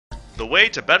The way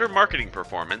to better marketing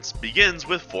performance begins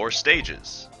with 4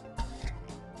 stages.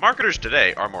 Marketers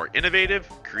today are more innovative,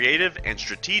 creative, and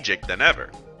strategic than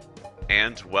ever.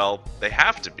 And, well, they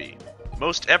have to be.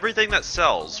 Most everything that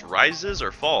sells rises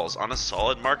or falls on a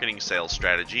solid marketing sales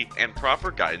strategy and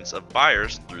proper guidance of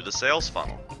buyers through the sales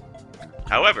funnel.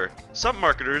 However, some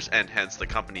marketers, and hence the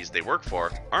companies they work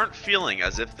for, aren't feeling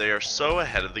as if they are so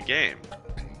ahead of the game.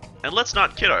 And let's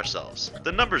not kid ourselves,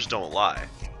 the numbers don't lie.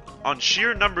 On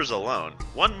sheer numbers alone,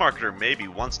 one marketer may be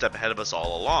one step ahead of us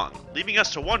all along, leaving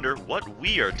us to wonder what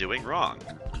we are doing wrong.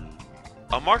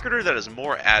 A marketer that is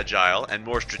more agile and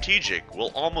more strategic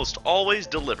will almost always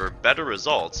deliver better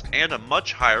results and a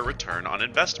much higher return on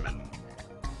investment.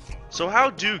 So how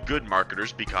do good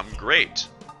marketers become great?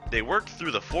 They work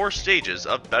through the 4 stages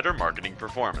of better marketing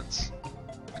performance.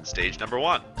 Stage number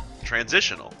 1,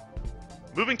 transitional.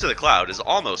 Moving to the cloud is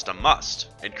almost a must,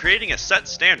 and creating a set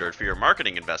standard for your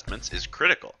marketing investments is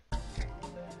critical.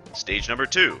 Stage number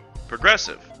 2,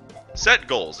 progressive. Set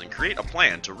goals and create a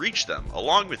plan to reach them,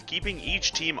 along with keeping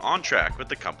each team on track with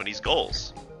the company's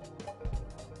goals.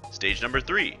 Stage number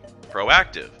 3,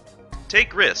 proactive.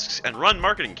 Take risks and run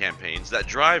marketing campaigns that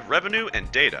drive revenue and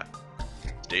data.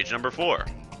 Stage number 4,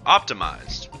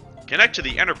 optimized. Connect to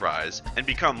the enterprise and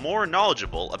become more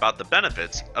knowledgeable about the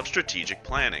benefits of strategic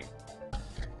planning.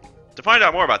 To find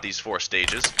out more about these 4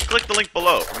 stages, click the link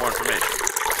below for more information.